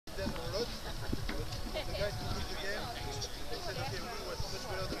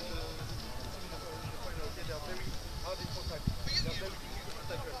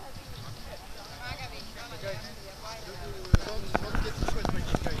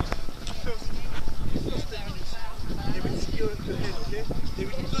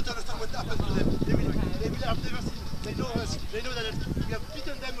have never seen. They know us. They know that we have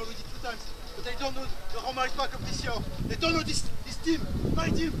beaten them already 2 times. But they don't know the Rauma is back up this year. They don't know this team, my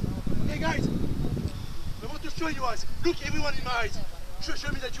team. Okay, guys. I want to show you guys. Look everyone in my eyes.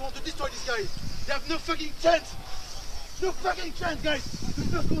 Show me that you want to destroy this guy. They have no fucking chance. No fucking chance, guys. The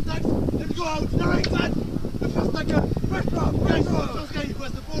first contact, let's go out. Direct that. The first tackle. First drop. Guys, first guy who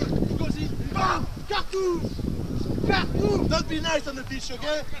has the ball, he goes in. Bam! Cartoon! Cartoon! Don't be nice on the pitch,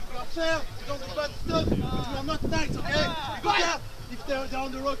 okay? You are fair, you don't do bad stuff, but you are not nice, okay? You go there. If they're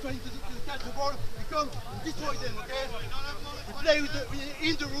on the road trying to catch the ball, you come and destroy them, okay? You play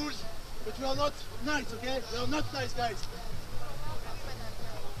in the rules, but we are not nice, okay? We are not nice, guys.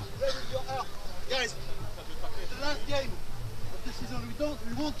 Play with your heart. Guys, the last game of the season,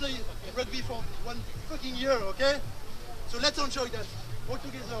 we won't play rugby for 1 fucking year, okay? So let's enjoy that. All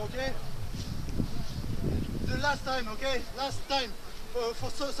together, okay? The last time, okay? Last time. For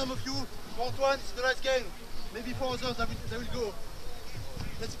some of you, for Antoine, it's the last game. Maybe for others, they will go.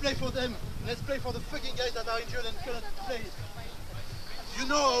 Let's play for them. Let's play for the fucking guys that are injured and cannot play. You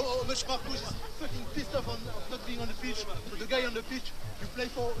know how much Marcus is fucking pissed off of not being on the pitch. But the guy on the pitch, you play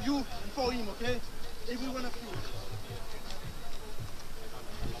for you and for him, okay? Every one of you.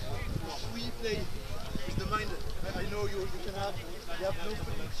 We play with the mind. I know you can have. You have no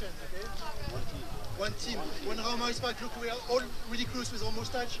fucking chance, okay? One team. When Rauma is back, look, we are all really close with our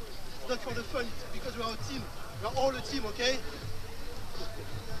moustache. It's not for the fun, it's because we are a team. We are all a team, okay?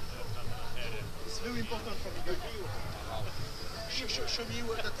 It's very important for me. Show me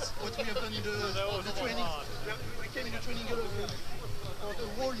what we have done in the training. We came in the training for the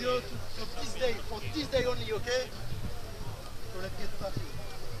whole year for this day only, okay? So let's get started.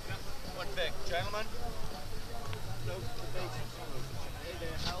 One back, gentlemen. No, the base.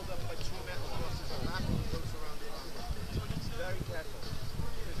 They're held up by 2 metal crosses and that one goes around the arm. Very careful.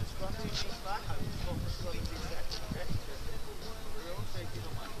 Because it's front team back, I will focus on the second, okay? Your own safety, no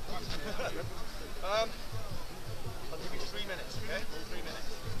mind. I'll give you 3 minutes, okay? 3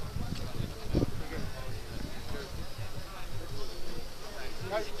 minutes.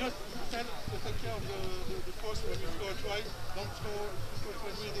 Guys, just take care of the post when you score a try. Don't score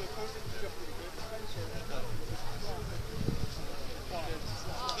near the post.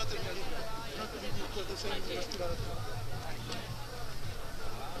 Not really because the same Jyväskylä.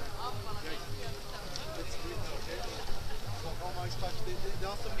 Let's do it, okay? For Rauma is back. There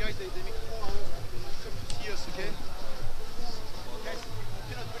are some guys, they make 4 hours to come to see us, okay? Guys, you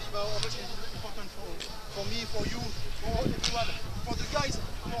cannot believe how much it is important for me, for you, for everyone, for the guys.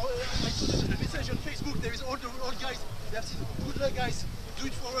 I saw the message on Facebook, there is all guys, they have seen, good luck guys, do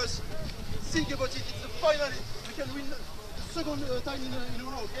it for us. Think about it, it's the final, we can win the second time in a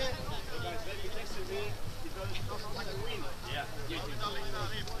row, okay? Hey guys, very next to me, because it doesn't like to win. Yeah.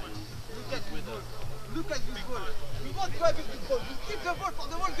 Look at the goal. Look at the goal. We won't drive the ball. We keep the ball for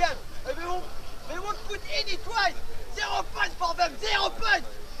the whole game. And they won't put any tries. 0 points for them. 0 points.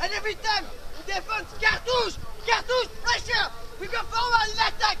 And every time in defense, cartouche, pressure. We go forward in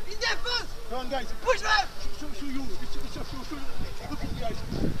attack, in defense. Come on guys. Push them. Show you. Look at the guys.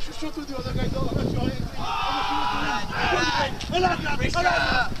 Show to the other guys how much you are angry.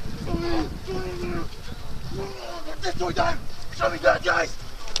 Destroy them. Show me that, guys.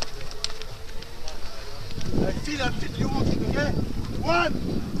 I feel you want it, okay? 1,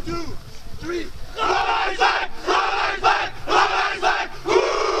 2, 3. Rauma is back! Rauma is back! Rauma is back!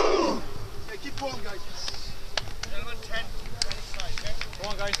 Woo! Okay, keep warm, guys. Gentlemen, 10 side, okay?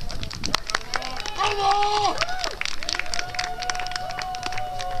 Come on, guys. Bravo!